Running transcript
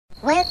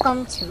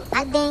Welcome to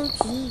Ardent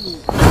TV.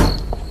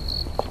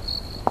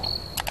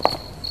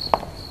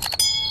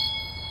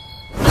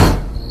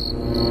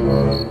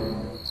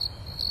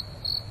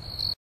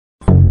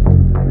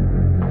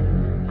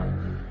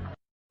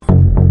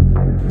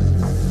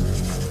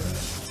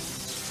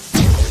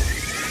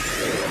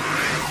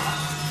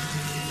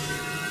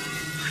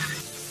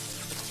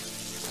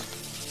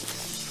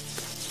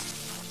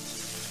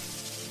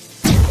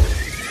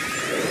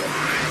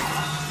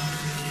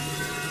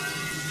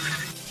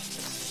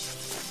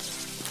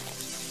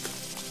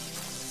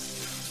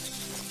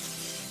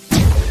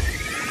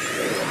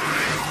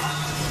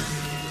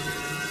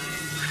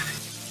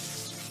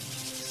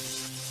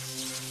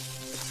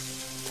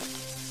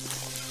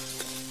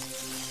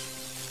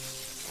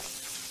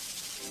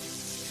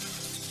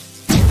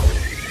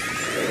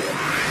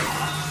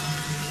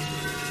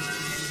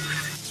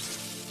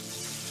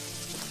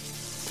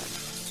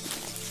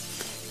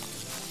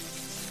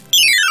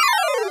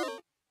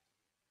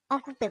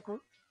 Uncle Peku,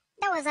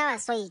 that was how I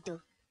saw it too.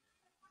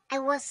 I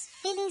was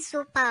feeling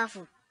so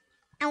powerful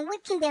and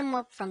waking them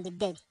up from the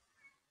dead.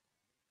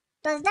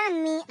 Does that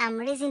mean I'm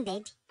raising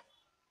dead?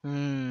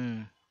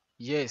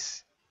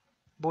 Yes,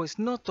 but it's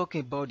not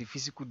talking about the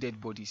physical dead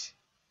bodies.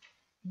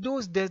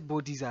 Those dead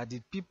bodies are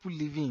the people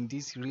living in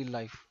this real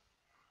life,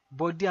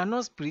 but they are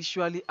not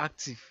spiritually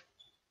active.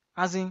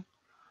 As in,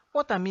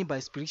 what I mean by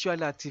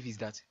spiritually active is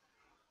that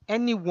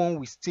anyone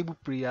with stable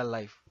prayer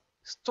life,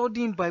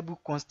 studying Bible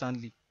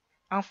constantly,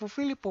 and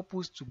fulfilling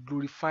purpose to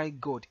glorify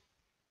God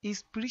is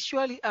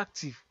spiritually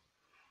active.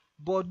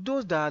 But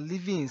those that are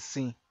living in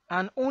sin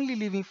and only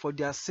living for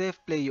their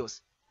self-pleasures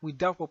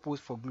without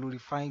purpose for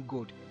glorifying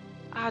God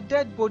are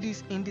dead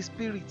bodies in the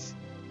spirit.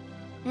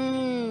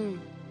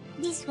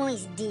 This one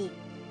is deep.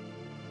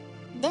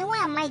 Then why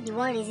am I the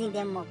one raising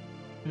them up?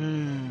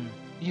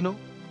 You know,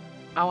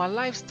 our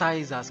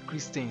lifestyles as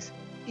Christians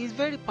is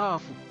very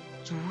powerful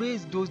to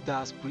raise those that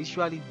are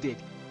spiritually dead,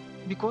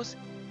 because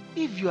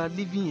if you are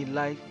living a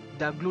life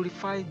that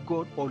glorifies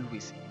God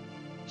always,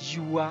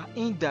 you are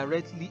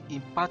indirectly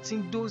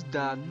imparting those that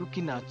are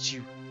looking at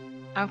you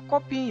and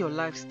copying your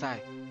lifestyle,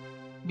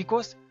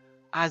 because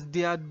as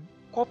they are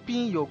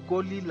copying your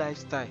godly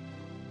lifestyle,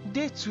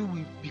 they too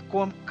will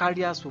become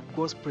carriers of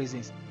God's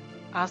presence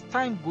as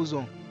time goes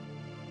on,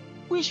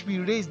 which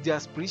will raise their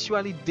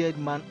spiritually dead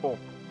man up,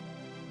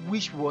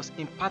 which was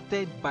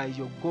imparted by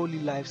your godly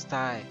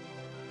lifestyle.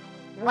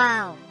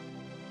 Wow,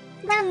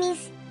 that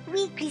means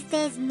we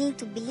Christians need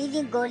to believe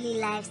in godly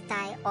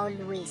lifestyle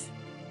always,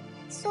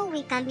 so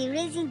we can be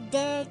raising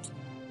dead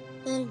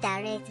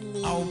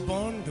indirectly. I'll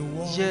burn the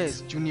world.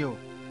 Yes, Junior,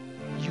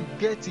 you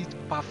get it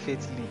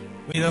perfectly.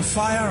 With the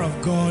fire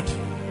of God.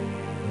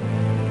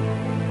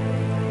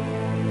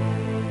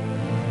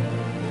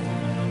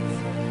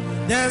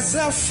 There's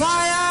a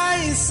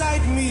fire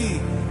inside me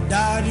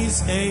that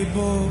is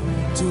able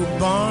to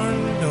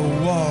burn the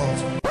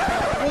world.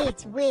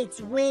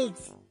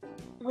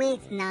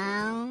 Wait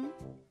now.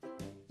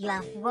 You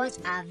have watched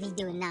our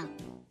video now.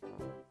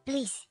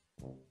 Please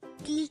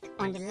click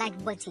on the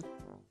like button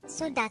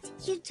so that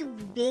YouTube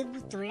will be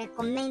able to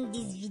recommend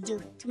this video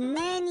to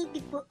many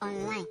people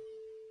online,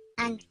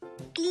 and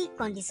click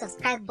on the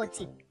subscribe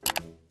button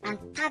and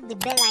tap the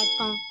bell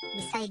icon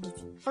beside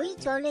it for you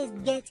to always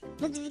get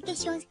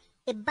notifications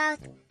about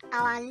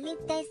our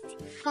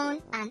latest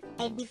fun and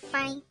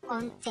edifying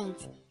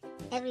content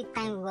every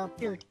time we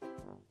upload.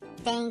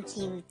 Thank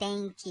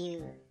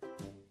you.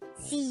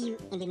 See you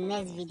in the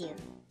next video.